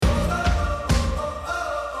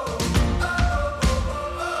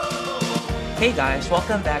Hey guys,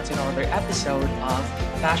 welcome back to another episode of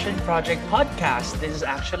Passion Project Podcast. This is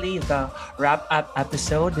actually the wrap up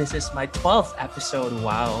episode. This is my 12th episode.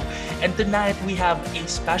 Wow. And tonight we have a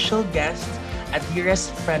special guest, a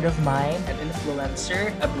dearest friend of mine, an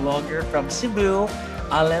influencer, a blogger from Cebu,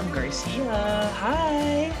 Alem Garcia.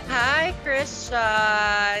 Hi. Hi,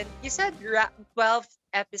 Christian. You said 12th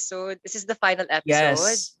episode. This is the final episode.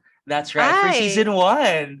 Yes, that's right. For Hi. season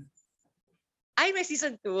one. Ay, may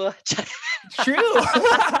season 2. True.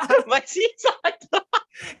 May season 2.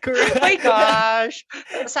 My Correct. gosh.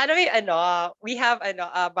 Sana we have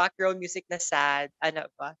background music na sad. Ano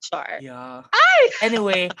ba? Char. Yeah. Ay!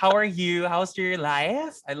 Anyway, how are you? How's your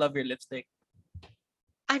life? I love your lipstick.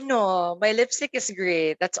 My lipstick is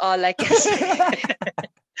great. That's all I can say.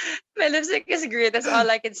 My lipstick is great. That's all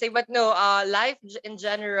I can say. But no, in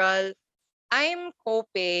general, I'm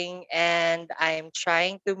coping and I'm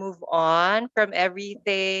trying to move on from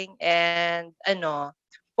everything. And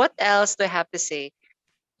what else do I have to say?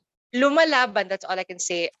 Lumalaban, that's all I can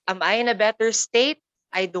say. Am I in a better state?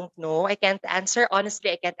 I don't know. I can't answer.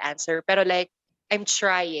 Honestly, I can't answer. Pero like, I'm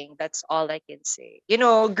trying. That's all I can say.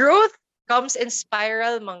 Growth comes in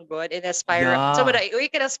spiral, manggod. In a spiral. So, Yeah. uy,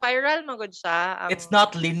 ka na spiral, manggod siya. It's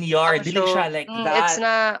not linear. Ang Dili show. siya like It's that.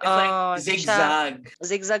 na, It's like di siya, zigzag.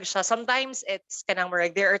 zigzag siya. Sometimes it's kanang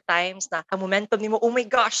murag there are times na ang momentum nimo, oh my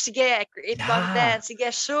gosh, sige, create Yeah. content, sige,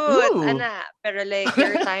 shoot, Ooh. ana. Pero like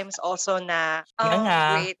there are times also na Nga nga.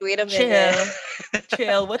 wait a Chill. minute.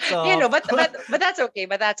 Chill. What's You know, up? but that's okay.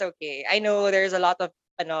 But that's okay. I know there's a lot of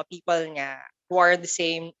people nga who are on the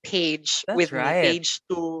same page That's with me, right. page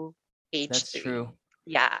 2, page That's 3. true.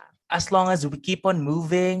 Yeah. As long as we keep on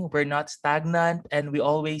moving, we're not stagnant, and we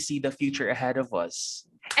always see the future ahead of us.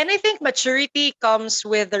 And I think maturity comes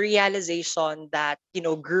with the realization that,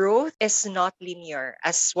 growth is not linear,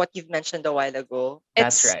 as what you've mentioned a while ago.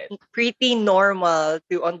 That's It's right. pretty normal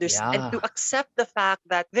to understand and Yeah. to accept the fact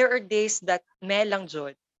that there are days that may lang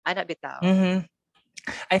jud. Ana bitaw. Mm-hmm.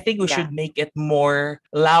 I think we Yeah. should make it more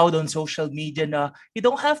loud on social media na you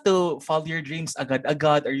don't have to follow your dreams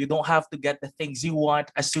agad-agad, or you don't have to get the things you want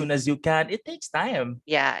as soon as you can. It takes time.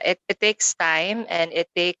 Yeah. It takes time and it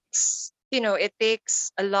takes it takes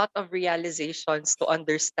a lot of realizations to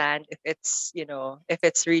understand if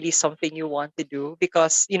it's really something you want to do,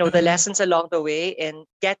 because the Mhm. lessons along the way in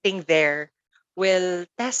getting there will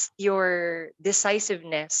test your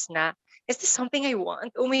decisiveness na, is this something I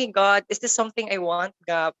want? Oh my God, is this something I want?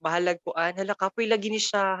 Ga bahalag kuan, hala kapoy lagi ni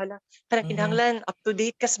siya, hala Mhm. kinahanglan up to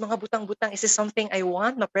date kas mga butang-butang, is this something I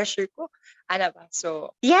want? Ma-pressure ko. Ana ba?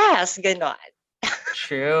 So, yes, ganon.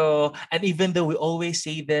 True. And even though we always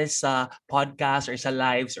say this podcast or sa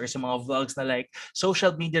lives or sa mga vlogs na like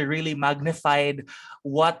social media really magnified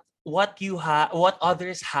what you have, what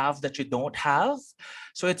others have that you don't have.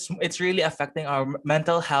 So it's really affecting our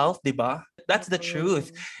mental health, 'di ba? That's the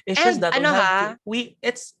truth. Mm. It's just And that ha, we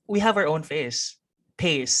have our own pace.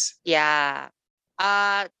 yeah.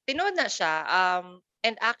 Tinood na siya.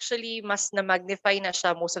 And actually, mas na-magnify na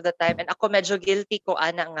siya most of the time. And ako medyo guilty ko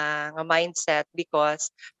ana nga mindset, because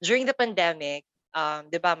during the pandemic,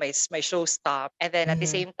 di ba, my show stopped. And then at the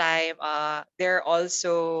Mhm. same time, there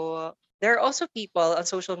are also people on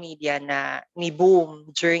social media na ni boom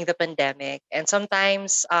during the pandemic. And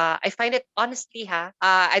sometimes I find it, honestly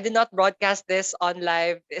I did not broadcast this on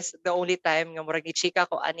live. This is the only time nga murag ni chika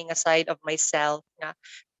ko ani nga side of myself nga,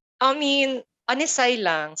 I mean, anisay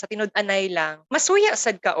lang, sa tinud-anay lang, masuya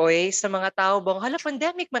sad ka oy sa mga tao bang hala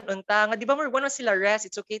pandemic man unta nga, di ba more one sila rest,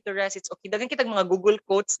 it's okay to rest, it's okay. Dagan kitag mga Google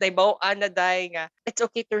quotes na ibaw-an na day nga, it's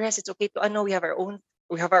okay to rest, it's okay to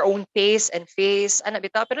we have our own pace and face ana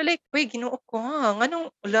bitaw. Pero like, uy, Ginoo ko,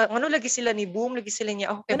 ngano lagi sila ni boom, lagi sila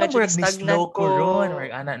niya ako kay Kanang medyo murag ni stagnant slow ko. ko ron, or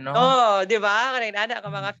ana no? Oh, di ba? Kanina ana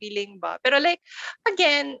ka Mhm. mga feeling ba. Pero like,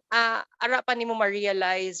 again, ara pa nimo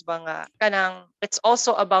ma-realize ba nga kanang it's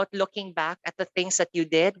also about looking back at the things that you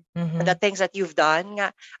did, the Mhm. things that you've done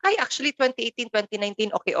nga, ay actually 2018,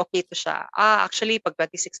 2019 okay to siya. Actually pag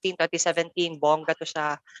 2016, 2017 bongga to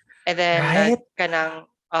siya. And then Right?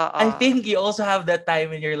 kanang I think you also have that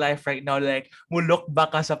time in your life right now, like, mo look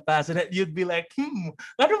back ka sa past, and then you'd be like,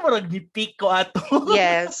 ano mo ni-peak ko ato?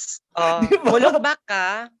 yes. Di Mo look ba? back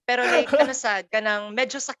ka, pero like ano sad kanang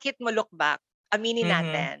medyo sakit mo look back. Aminin Mhm.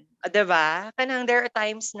 natin. 'Di ba? Kanang there are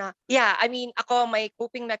times na, yeah, I mean, ako my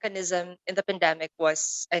coping mechanism in the pandemic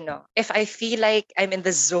was if I feel like I'm in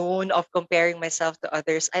the zone of comparing myself to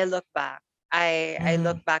others, I look back. I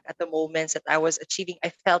look Mhm. back at the moments that I was achieving.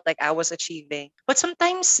 I felt like I was achieving. But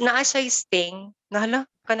sometimes naa siya sting na hala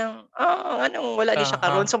kanang anong wala di siya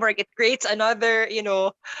karon. Uh-huh. So more it creates another,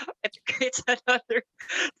 creates another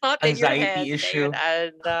thought in your head. Anxiety Ngayon, issue.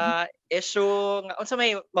 and issue, nga, unsa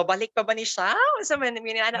may, mabalik pa ba ni siya? Unsa may,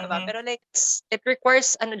 minana ba? Mm-hmm. Pero like, it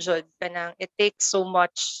requires, ano jud, kanang, it takes so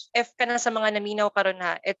much. If ka na sa mga naminaw karon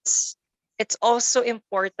ha, it's also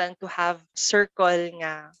important to have circle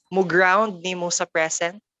nga mo ground nimo sa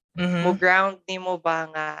present, mo Mm-hmm. ground nimo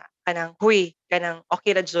ba nga kanang huy kanang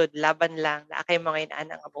okay ra jud laban lang na kay mga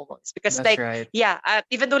inaana nga moments because That's like right. yeah,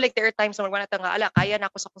 even though like there are times na magwana ta nga ala kaya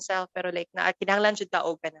na ako sa akong self pero like na kinahanglan jud ta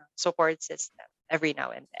og kanang support system every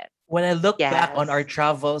now and then. When I look back on our Yes.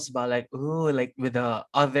 travels, but like, ooh, like with the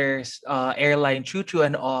others, airline choo choo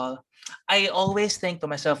and all, I always think to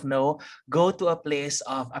myself, no, go to a place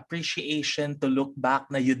of appreciation to look back.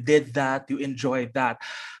 Now you did that, you enjoyed that.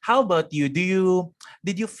 How about you?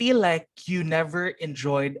 Did you feel like you never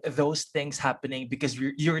enjoyed those things happening because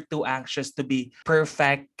you're too anxious to be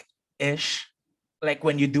perfect ish? Like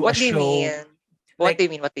when you do a What do you show, mean? What do like you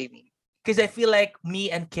mean? What do you mean? because I feel like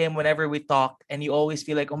me and Kim, whenever we talk, and you always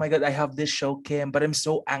feel like, oh my God, I have this show, Kim, but I'm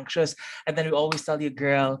so anxious. And then we always tell you,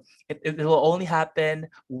 girl, it will only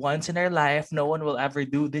happen once in our life. No one will ever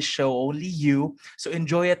do this show, only you. So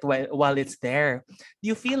enjoy it while it's there. Do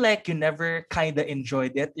you feel like you never kind of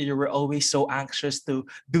enjoyed it? You were always so anxious to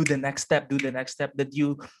do the next step that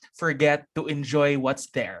you forget to enjoy what's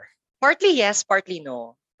there. Partly yes, partly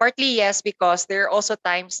no. Partly yes because there are also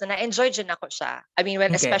times na na-enjoy din ako siya. I mean,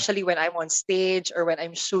 Okay. especially when I'm on stage or when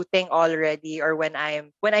I'm shooting already or when I'm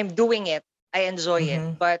doing it, I enjoy it.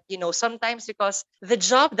 Mm-hmm. But sometimes because the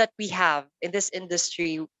job that we have in this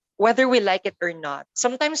industry, whether we like it or not,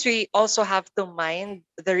 sometimes we also have to mind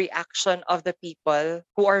the reaction of the people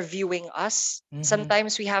who are viewing us. Mm-hmm.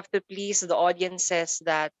 Sometimes we have to please the audiences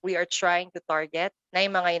that we are trying to target na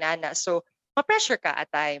yung mga inana. So ma-pressure ka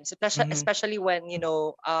at times, Mm-hmm. especially when,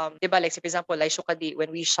 di ba, like, say, for example, like Shukadi,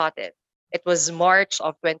 when we shot it, it was March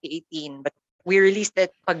of 2018, but we released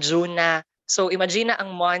it pag June na. So, imagine na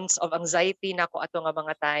ang months of anxiety na ko ato nga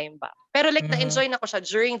mga time ba. Pero like, Mm-hmm. na-enjoy na ko siya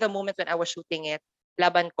during the moment when I was shooting it,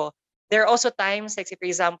 laban ko. There are also times, like, say, for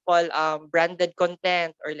example, branded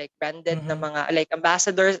content or like branded na Mm-hmm. mga, like,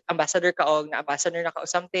 ambassador ka o na ambassador na ka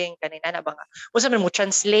o something, kanina na ba nga. Kung mo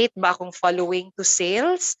translate ba akong following to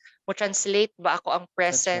sales? Mo translate ba ako ang That's right.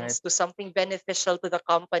 presence to something beneficial to the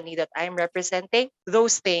company that I'm representing?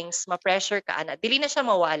 Those things, ma-pressure ka ana. Dili na siya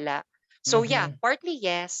mawala. So yeah, Mm-hmm. partly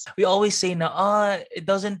yes. We always say na it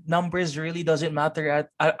doesn't, numbers really doesn't matter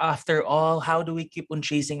after all. How do we keep on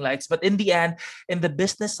chasing likes? But in the end, in the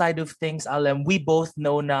business side of things, Alam, we both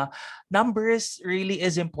know na numbers really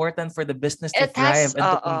is important for the business to It has thrive and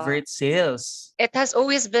to convert sales. it has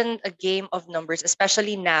always been a game of numbers,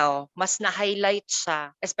 especially now. Mas na-highlight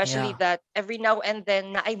siya. Especially Yeah. that every now and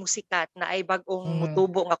then na ay musikat, na ay bagong Mm-hmm.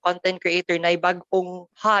 mutubo nga content creator, na ay bagong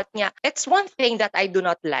hot niya. It's one thing that I do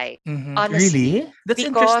not like, Mm-hmm. honestly. Really? That's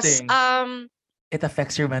Because interesting. It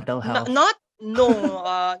affects your mental health. not no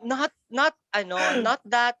not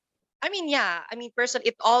that. I mean, yeah, I mean,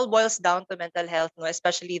 it all boils down to mental health, no,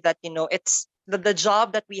 especially that it's the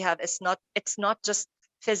job that we have is not, it's not just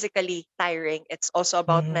physically tiring, it's also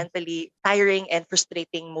about Mm-hmm. mentally tiring and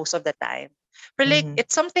frustrating most of the time. But like, Mm-hmm.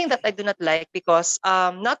 it's something that I do not like because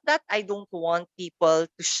not that I don't want people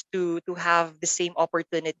to have the same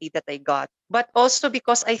opportunity that I got, but also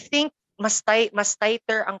because I think mas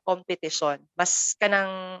tighter ang competition. Mas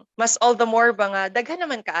all the more ba nga daghan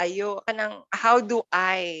naman kaayo kanang How do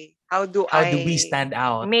we stand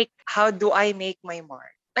out? how do I make my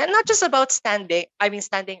mark? And not just about standing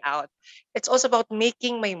out. It's also about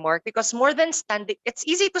making my mark because more than standing, it's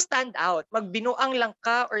easy to stand out. Magbinuang lang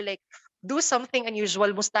ka or like do something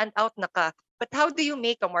unusual mo, stand out na ka. But how do you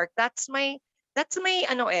make a mark? That's my that's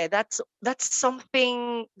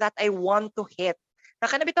something that I want to hit.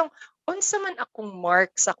 Nakanabitong unsa man akong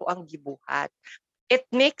mark sa ko ang gibuhat. It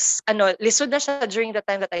makes lisod na siya during the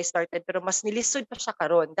time that I started pero mas nilisod pa siya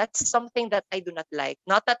karon. That's something that I do not like.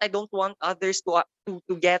 Not that I don't want others to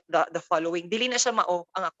get the following. Dili na siya mao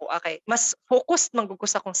ang ako. Okay. Mas focused man gud ko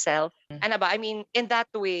sa akong self. Ano ba? I mean, in that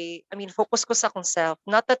way, I mean, focus ko sa akong self.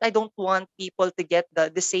 Not that I don't want people to get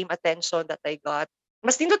the same attention that I got.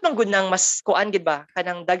 Mas nindot man gud nang mas kuan gid ba?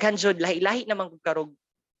 Kanang daghan jud lahi-lahi naman gud karog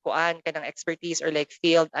kuan kanang expertise or like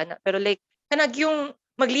field ana. Pero like kanag yung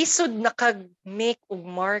maglisod na kag-make og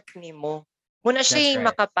mark nimo. Muna That's siya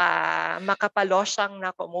right. makapalosyang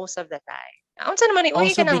nako most of the time. Unsa naman ni uy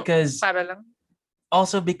Also ka nang because para lang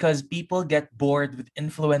also because people get bored with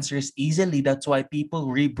influencers easily. That's why people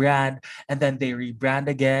rebrand and then they rebrand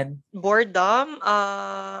again. boredom.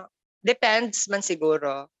 Depends man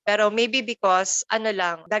siguro. Pero maybe because ano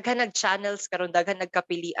lang, daghan nag-channels karon, daghan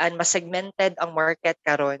nagkapilian, mas segmented ang market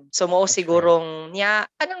karon. So mao That's right. sigurong niya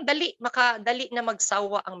kanang makadali na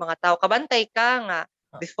magsawa ang mga tao. Kabantay ka nga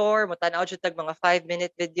before mo tan-aw jud tag mga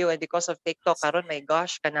 5-minute video, and because of TikTok karon, my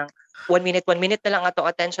gosh, kanang 1 minute na lang ato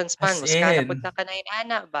attention span. As Muskana pud in. ka kanay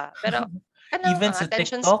ana ba. Pero kanang Even ang sa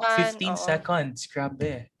attention TikTok, span, 15 oo. seconds.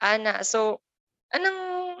 Grabe. Ana, so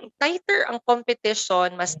anang tighter ang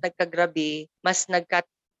competition, mas nagkagrabe, mas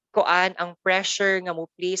nagkuan ang pressure nga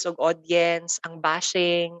mo please og audience, ang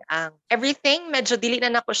bashing, ang everything medyo dili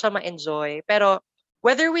na nako siya ma-enjoy. Pero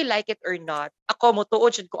whether we like it or not, ako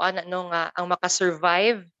motuod jud ko ana no nga ang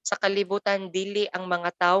makasurvive sa kalibutan dili ang mga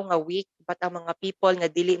tao nga weak, but ang mga people nga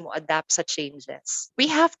dili mo adapt sa changes. We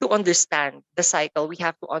have to understand the cycle. We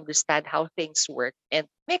have to understand how things work and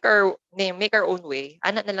make our own way.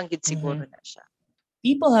 Ana na lang gid siguro Mhm. na siya.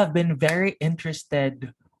 People have been very interested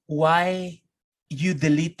why you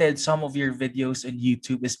deleted some of your videos on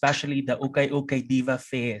YouTube, especially the Okay Okay Diva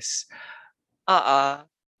face. Oo.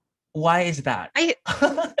 Why is that? I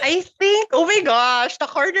I think, oh my gosh, the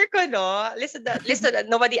corner ko, no? Listen,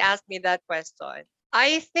 nobody asked me that question.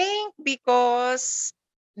 I think because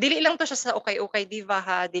dili lang to siya sa Okay Diva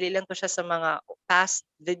ha, dili lang to siya sa mga past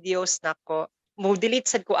videos na ko. Mo delete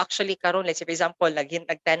sad ko actually karon, like for example, nag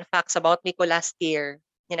 10 facts about me ko last year.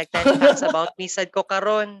 Yung nag 10 facts about me sad ko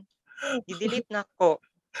karon. I-delete na ko.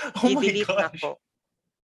 Oh my I-delete na gosh. ko.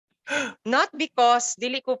 Not because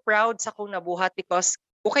dili ko proud sa akong nabuhat, because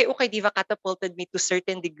okay diva catapulted me to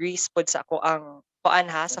certain degrees pod sa ako ang kuan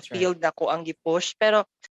ha, sa That's right. field na ko ang gipush. Pero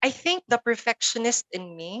I think the perfectionist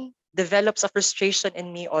in me develops a frustration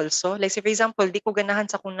in me also. Like say for example, di ko ganahan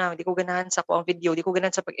sa kuna, di ko ganahan sa ko ang video, di ko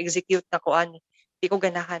ganahan sa pag-execute na kuan, di ko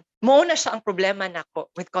ganahan. Mao na siya ang problema nako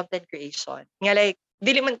with content creation. Nga like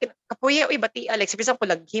dili man kapuya oy batia, like for example,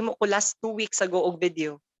 naghimo ko last 2 weeks ago og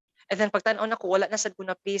video. And then pagtan-aw nako wala na sad ko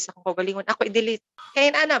na please akong kaugalingon, ako i-delete.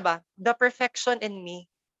 Kaya ana ba, the perfection in me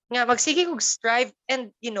nga magsige kog strive,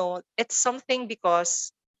 and it's something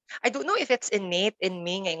because I don't know if it's innate in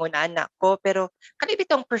me nga ingon ana ko, pero kani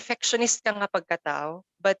bitong perfectionist ka nga pagkatao,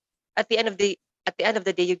 but at the end of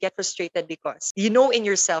the day you get frustrated because you know in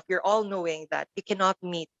yourself, you're all knowing that you cannot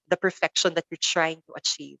meet the perfection that you're trying to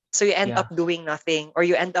achieve. So you end up Yeah. doing nothing, or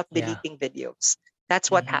you end up Yeah. deleting videos.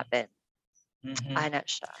 That's what happened. Mm-hmm. Ana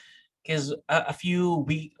siya. Because a few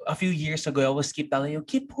years ago, I was keep telling you,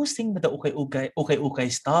 keep posting the okay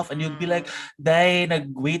stuff, and you'd be like, "Day,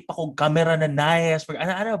 nag-wait pa kong camera na nice for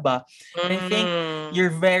ano ba?" And I think Mm. you're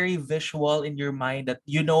very visual in your mind that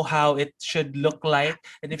you know how it should look like,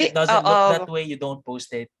 and if it doesn't look that Oo. way, you don't post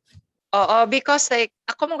it. Oo, because like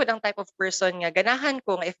ako man gud ang type of person nga ganahan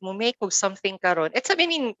ko nga if mo make og something karon, I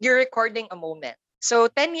mean, you're recording a moment. So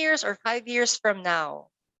 10 years or 5 years from now,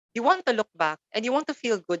 you want to look back and you want to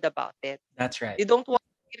feel good about it. That's right. You don't want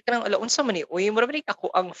ka nang ala unsa man ni, uy, mura man ni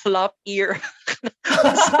ako ang flop ear.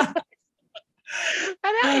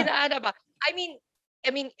 Para inaana ba? I mean,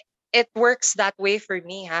 it works that way for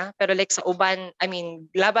me ha. Pero like sa uban, I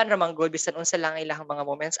mean, laban ra man good bisan unsa lang ilahang mga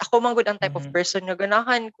moments. Ako man good ang type of Mhm. person nga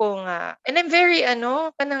ganahan ko nga. And I'm very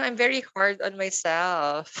hard on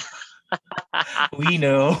myself. We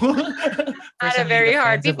know. I'm Personally, the very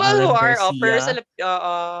hard. friends of People who Alan are Garcia. personal,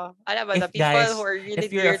 alam ba, the If people who guys, are really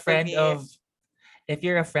if you're dear a to friend me. of if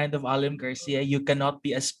you're a friend of Alim Garcia, you cannot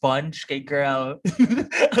be a sponge, kay girl.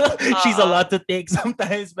 She's a Oo. lot to take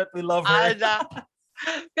sometimes, but we love her. Ada.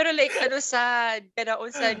 Pero like, ano sad,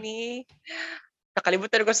 kanaunsa ni,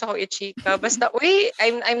 nakalimutan ko sa akong ichika. Basta, uy,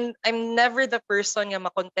 I'm never the person nga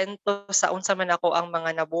makontento sa unsa man ako ang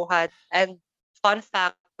mga nabuhat. And fun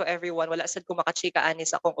fact to everyone, wala sad ko makachika ani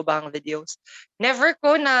sa akong ubang videos. Never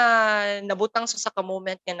ko na nabutang sa ka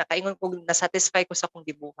moment nga nakaingon ko na-satisfy ko sa akong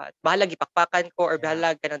gibuhat. Bahala gipakpakan ko or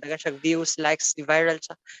bahala kanang siya views, likes, viral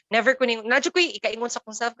siya. Never ko ning nadyo ko ikaingon sa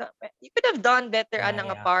akong self, you could have done better ana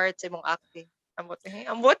nga parts imong acting.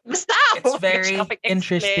 Ambot, basta! It's Hindi siya very explain.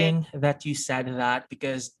 interesting that you said that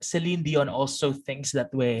because Celine Dion also thinks that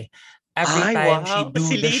way. Every Ay, time she wow. do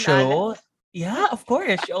Si the Lynn, ana. show, yeah, of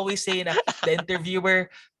course. She always say na the interviewer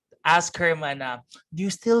ask her man, do you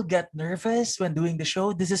still get nervous when doing the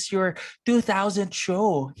show? This is your 2000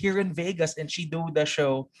 show here in Vegas, and she do the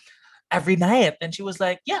show every night. And she was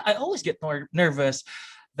like, yeah, I always get nervous.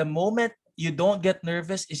 The moment you don't get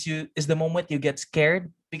nervous is the moment you get scared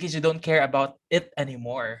because you don't care about it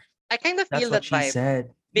anymore. I kind of That's feel what that she vibe. said.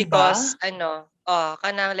 Because, Diba?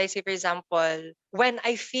 kanang, like, say, for example, when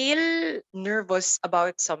I feel nervous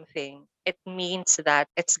about something, it means that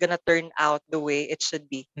it's gonna turn out the way it should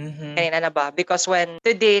be. Mhm. Kanina na ba? Because when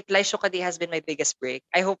to date, Laisho Kadi has been my biggest break.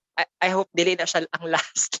 I hope dili na siya ang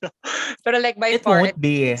last. No? Pero like by It far, won't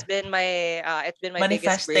be. it's been my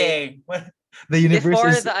biggest break. Manifesting. The universe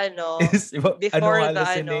Before is the ano, is ano before nga the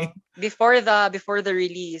listening. ano, before the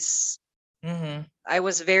release, Mhm. I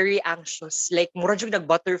was very anxious. Like mura jud ako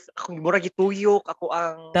mura gituyok ako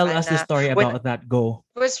ang Tell us the ana story when about that. Go.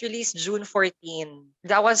 it was released June 14.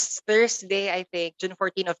 That was Thursday, I think, June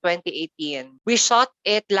 14 of 2018. We shot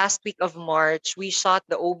it last week of March. We shot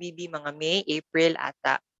the OBB mga May, April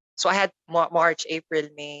ata. So I had March, April,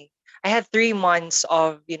 May. I had 3 months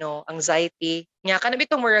of, anxiety. Nga, kanang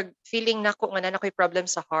itong murag feeling na ko nga na ko'y problem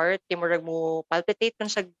sa heart. Kaya murag mo palpitate man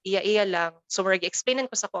siya iya-iya lang. So murag explainan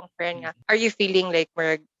ko sa ko ang friend nga, are you feeling like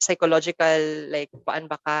murag psychological, like paan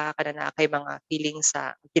ba ka na kay mga feelings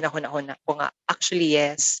sa kinahuna-huna? Ko nga, actually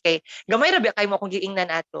yes. Kay gamay ra ba kay mo kung giingnan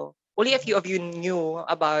ato. Only a few of you knew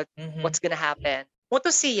about Mhm. what's gonna happen. Moto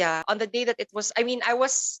siya, on the day that it was, I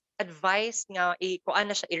was advised nga, kuan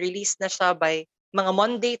na siya, i-release na siya by mga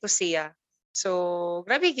Monday to siya. So,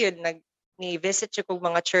 grabe yun, ni-visit siya kong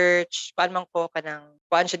mga church, paan man ko,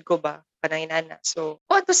 kuan siya ko ba, kanang inana. So,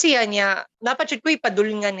 kuan to siya niya, dapat siya ko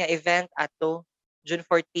ipadulungan nga event ato, June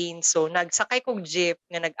 14. So, nagsakay kong jeep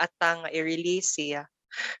nga nag-atang nga i-release siya.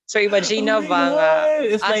 So, imagine Oh na my ba nga,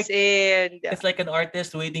 God. as in, It's like an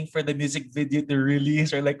artist waiting for the music video to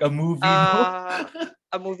release or like a movie, no? uh,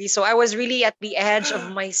 a movie. So I was really at the edge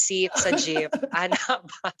of my seat sa jeep. Ana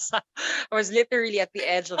ba? I was literally at the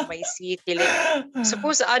edge of my seat. Like,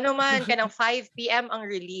 suppose man, kanang 5 p.m. ang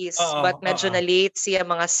release. Oo, But medyo oo. na late siya,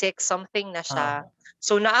 mga 6 something na siya.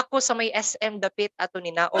 So na ako sa may SM dapit ato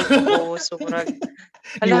ni naog ko. So murag,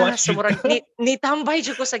 Ni watch so Jude murag, ka. nitambay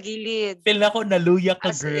jud ko sa gilid. Feel na ko naluya ka,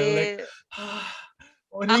 As girl. Like,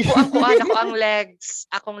 in, ano ako ang legs.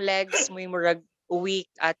 Akong legs muy murag weak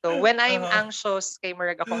ato. When I'm anxious kay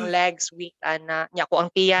murag akong legs weak ana. Nya ko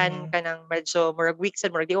ang tiyan kanang medyo murag weak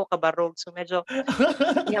sad murag di ko kabarog. So medyo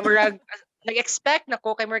nya murag nag-expect na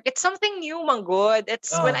ko kay murag it's something new man good.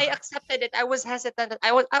 It's when I accepted it I was hesitant.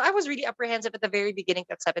 I was really apprehensive at the very beginning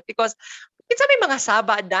to accept it because kinsa may mga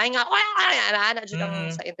saba dai nga ana jud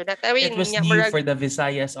ang sa internet. I It mean was nya new murag for the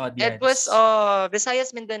Visayas it was audience.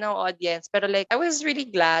 Visayas Mindanao audience, pero like I was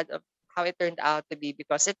really glad of how it turned out to be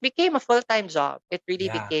because it became a full-time job. It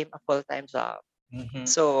really Yeah. became a full-time job. Mhm.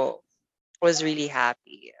 So was really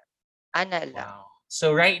happy. Ana lang. Wow.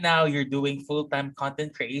 So right now you're doing full-time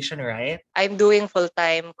content creation, right? I'm doing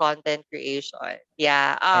full-time content creation.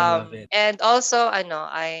 Yeah. I love it. And also I'm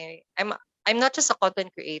not just a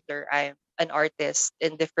content creator. I'm an artist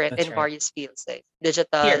That's in right. various fields like Here,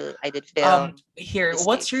 digital. I did film,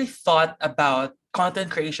 what's your stage. thought about content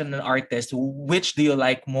creation and artist? Which do you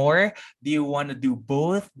like more? Do you want to do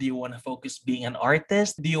both? Do you want to focus being an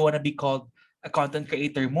artist? Do you want to be called a content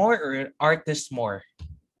creator more or an artist more?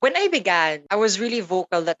 When I began, I was really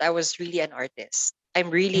vocal that I was really an artist. I'm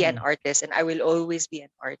really an Mm-hmm. artist and I will always be an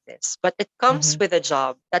artist. But it comes Mm-hmm. with a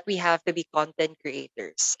job that we have to be content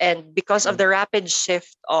creators. And because of the rapid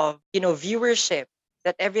shift of, viewership,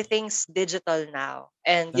 that everything's digital now.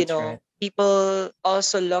 And, That's right. people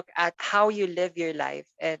also look at how you live your life.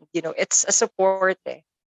 And, it's a support.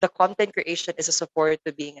 The content creation is a support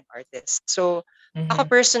to being an artist. So, ako Mm-hmm.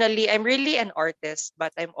 personally, I'm really an artist, but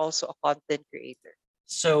I'm also a content creator.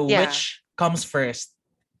 So Yeah. which comes first?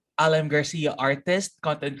 Alam Garcia, artist,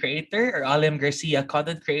 content creator, or Alam Garcia,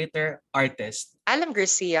 content creator, artist? Alam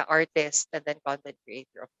Garcia, artist, and then content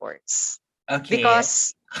creator, of course. Okay.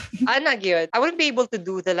 Because, yun, I wouldn't be able to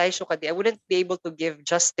do the live show kadi. I wouldn't be able to give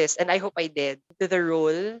justice, and I hope I did, to the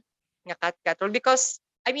role nga kat-kat role. Because,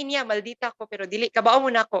 I mean, yeah, maldita ko, pero kabao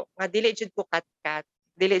mo na ako, nga dili jud ko kat-kat.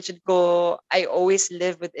 Dili jud ko, I always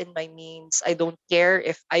live within my means. I don't care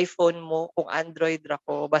if iPhone mo, kung Android ra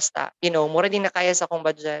ko, basta, mura din na kaya sa akong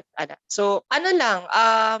budget. So, lang,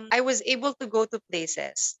 I was able to go to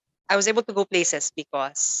places. I was able to go places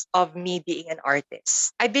because of me being an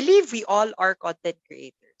artist. I believe we all are content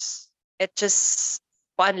creators. It just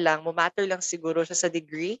lang, matter lang siguro siya sa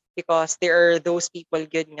degree because there are those people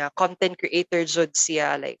good nga content creator jud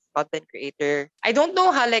siya, like content creator. I don't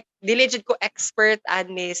know how, like dili jud ko expert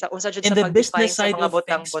ani sa unsa jud In sa the pag-define business sa side mga of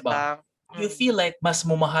things ba, butang-butang. you feel like mas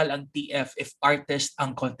mumahal ang TF if artist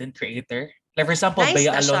ang content creator? Like for example, Nice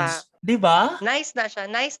Bea na siya. Alonzo, di ba? Nice na siya.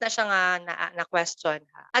 Nice na siya nga na question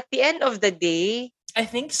ha. At the end of the day, I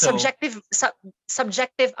think so.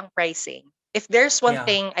 subjective ang pricing. If there's one Yeah.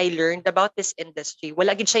 thing I learned about this industry,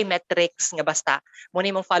 wala gid siya metrics nga basta mo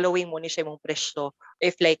ni mong following mo ni siya mong presyo.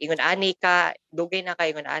 If like ingon ani ka, dugay na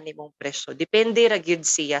kay ingon ani mong presyo. Depende ra gyud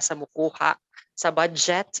siya sa mukuha sa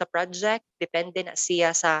budget sa project, depende na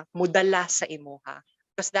siya sa mudala sa imuha.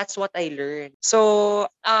 Because that's what I learned. So,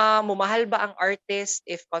 mumahal ba ang artist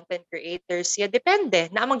if content creators? Yeah,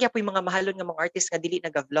 depende. Naamang gyapon yung mga mahalon nga mga artist nga dili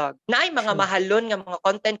naga-vlog. Naay mga True. mahalon nga mga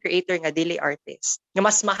content creator nga dili artist. Nga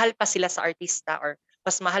mas mahal pa sila sa artista or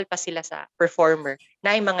mas mahal pa sila sa performer.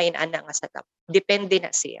 Naay mga inana nga setup. Depende na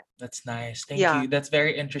siya. That's nice. Thank Yeah. you. That's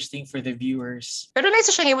very interesting for the viewers. Pero nice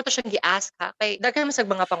siya nga mo to siyang gi-ask ha. Kay daghan man sa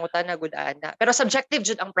mga pangutana gud ana. Pero subjective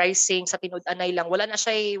jud ang pricing sa tinud-anay lang. Wala na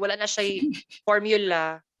siya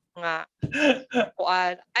formula nga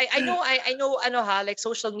kuan. I know ano ha, like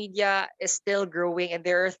social media is still growing and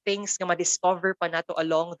there are things nga ma-discover pa nato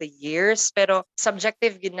along the years, pero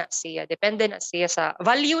subjective gid na siya. Depende na siya sa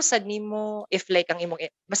value sa nimo. If like ang imong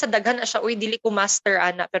basta daghan na siya, uy dili ko master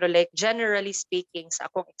ana, pero like generally speaking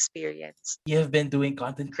sa akong experience. You have been doing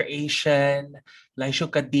content creation,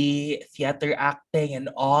 Laisho Kadi, theater acting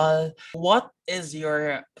and all. What is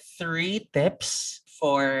your 3 tips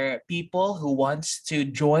for people who wants to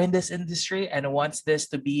join this industry and wants this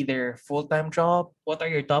to be their full-time job? What are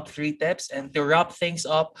your top 3 tips? And to wrap things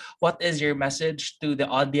up, what is your message to the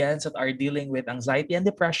audience that are dealing with anxiety and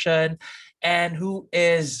depression and who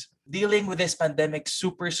is dealing with this pandemic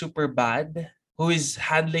super, super bad? Who is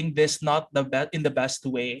handling this not the in the best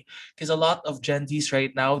way? Because a lot of Gen Zs right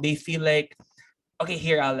now, they feel like, okay,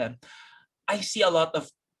 here, Alan, I see a lot of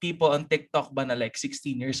people on TikTok ba na like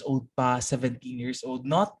 16 years old pa, 17 years old,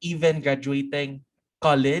 not even graduating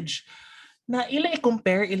college, na ila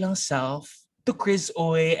i-compare ilang self to Chris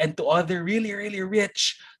Oy and to other really, really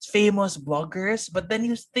rich, famous bloggers. But then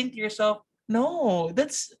you think to yourself, no,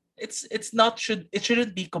 it's not, it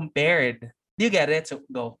shouldn't be compared. Do you get it? So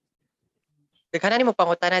go. Daghan ni mo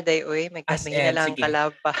pangutana day oy, may As mahina in, lang sige.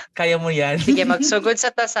 kalab pa. Kaya mo yan. Sige, magsugod sa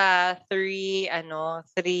ta sa 3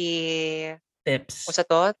 Tips. Usa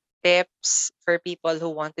to? Tips for people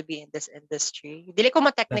who want to be in this industry. Dili ko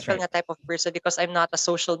ma-technical That's right. nga type of person because I'm not a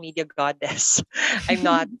social media goddess. I'm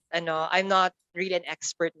not really an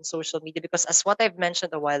expert in social media because as what I've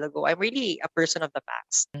mentioned a while ago, I'm really a person of the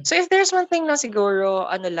past. So if there's one thing na siguro,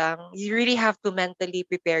 you really have to mentally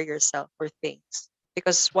prepare yourself for things.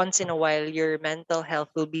 Because once in a while, your mental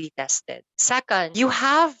health will be tested. Second, you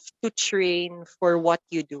have to train for what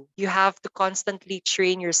you do. You have to constantly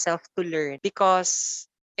train yourself to learn because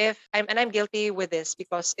I'm guilty with this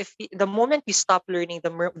because the moment you stop learning,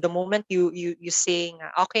 the moment you saying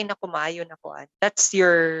okay na kumayo na kuan, that's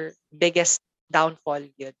your biggest downfall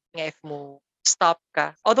yun. Nga if mo stop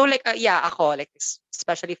ka. Although like ako like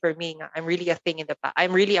especially for me nga I'm really a thing in the past.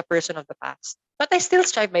 I'm really a person of the past. But I still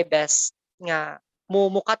strive my best nga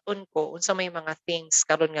mukaton ko unsa may mga things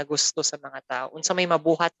karon nga gusto sa mga tao. Unsa may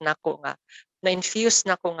mabuhat nako nga na-infuse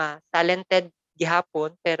nako nga talented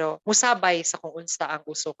gihapon pero musabay sa kung unsa ang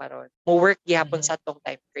uso karon. Mo work gihapon sa tong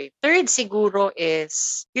time frame. Third siguro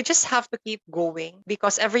is you just have to keep going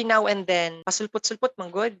because every now and then pasulpot-sulpot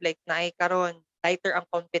man good like naay karon lighter ang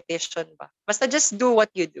competition ba. Basta just do what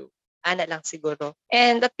you do. Ana lang siguro.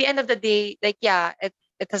 And at the end of the day, like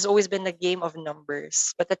it has always been a game of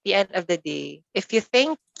numbers. But at the end of the day, if you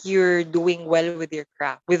think you're doing well with your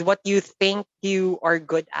craft, with what you think you are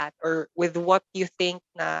good at, or with what you think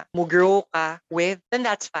na mo-grow ka with, then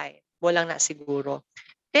that's fine. Walang na siguro.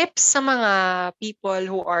 Tips sa mga people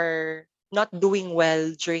who are not doing well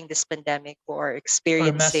during this pandemic or Or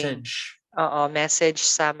experiencing message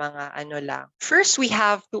sa mga lang. First, we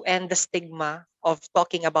have to end the stigma of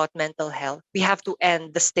talking about mental health. We have to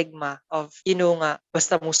end the stigma of, nga,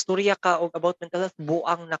 basta musturya ka o about mental health,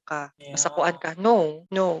 buang na ka, basta kuan ka. No,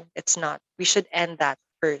 it's not. We should end that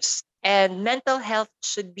first. And mental health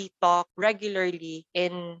should be talked regularly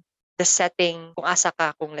in the setting kung asa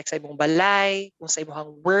ka, kung like sa imong balay, kung sa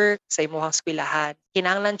imong work, sa imong eskwelahan.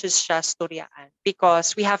 Kinahanglan jud siya storyaan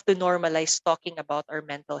because we have to normalize talking about our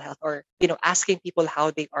mental health or asking people how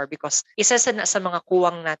they are because isa sa mga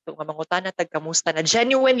kuwang nato nga mangutana tag kamusta na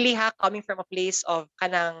genuinely coming from a place of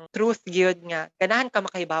kanang truth gyud nga ganahan ka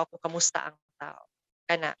makahibaw kung kamusta ang tao.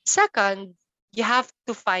 Kana. Second, you have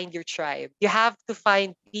to find your tribe. You have to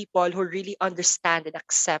find people who really understand and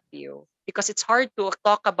accept you. Because it's hard to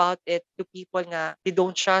talk about it to people nga they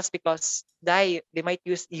don't trust because they might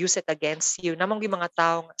use it against you. Namang yung mga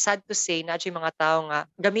tao, sad to say, na yung mga tao nga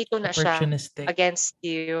gamito na siya against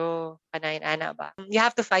you. Ana ba? You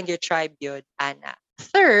have to find your tribe yun, Ana.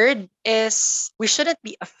 third is we shouldn't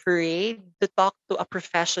be afraid to talk to a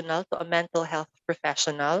professional, to a mental health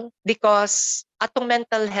professional, because atong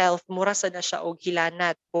mental health mura sa na siya og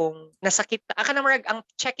hilanat kung nasakit aka na marag ang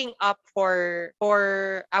checking up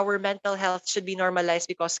for our mental health should be normalized,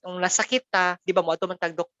 because kung nasakit ta, di ba mo ato man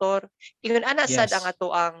tag doktor, ingon ana sad ang Yes.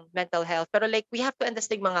 ato ang mental health. Pero like we have to end the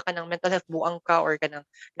stigma nga kanang mental health buang ka or kanang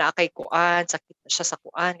naakay kuan, sakit na siya sa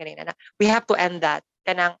kuan kanina na. We have to end that.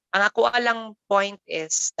 Kanang ang ako alang point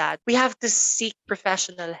is that we have to seek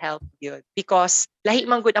professional help yun, because lahi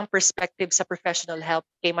man gud ang perspective sa professional help,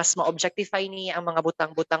 kay mas ma-objectify niya ang mga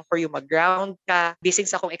butang-butang for you, mag-ground ka bisig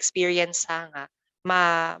sa akong experience ha nga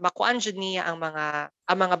makuan jud niya ang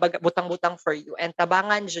mga butang-butang for you and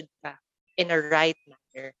tabangan jud ka in a right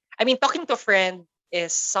manner. I mean, talking to a friend is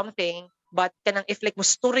something, but kanang if like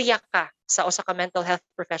musturya ka sa usa ka mental health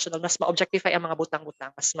professional, mas ma-objectify ang mga butang-butang,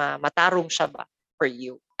 mas matarong siya ba for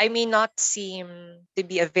you. I may not seem to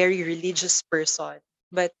be a very religious person,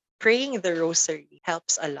 but praying the rosary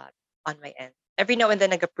helps a lot on my end. Every now and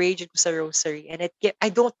then nag-pray jud ko sa rosary, and I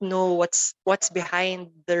don't know what's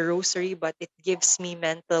behind the rosary, but it gives me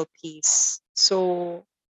mental peace. So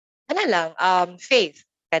ano lang, faith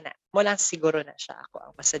kana. Mo lang siguro na siya ako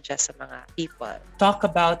ang masuggest sa mga people. Talk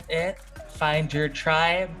about it, find your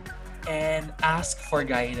tribe, and ask for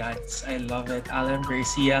guidance. I love it, Alan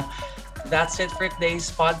Garcia. That's it for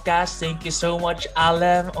today's podcast. Thank you so much,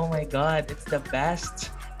 Alan. Oh my God, it's the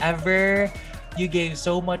best ever. You gave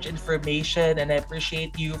so much information and I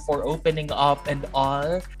appreciate you for opening up and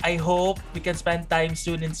all. I hope we can spend time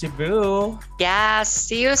soon in Cebu. Yes,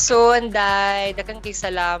 see you soon, Dai. Daghang kay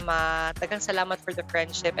salamat. Daghang salamat for the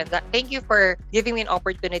friendship, and thank you for giving me an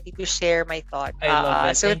opportunity to share my thoughts. I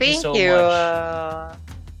love it. So Thank you thank so you. much.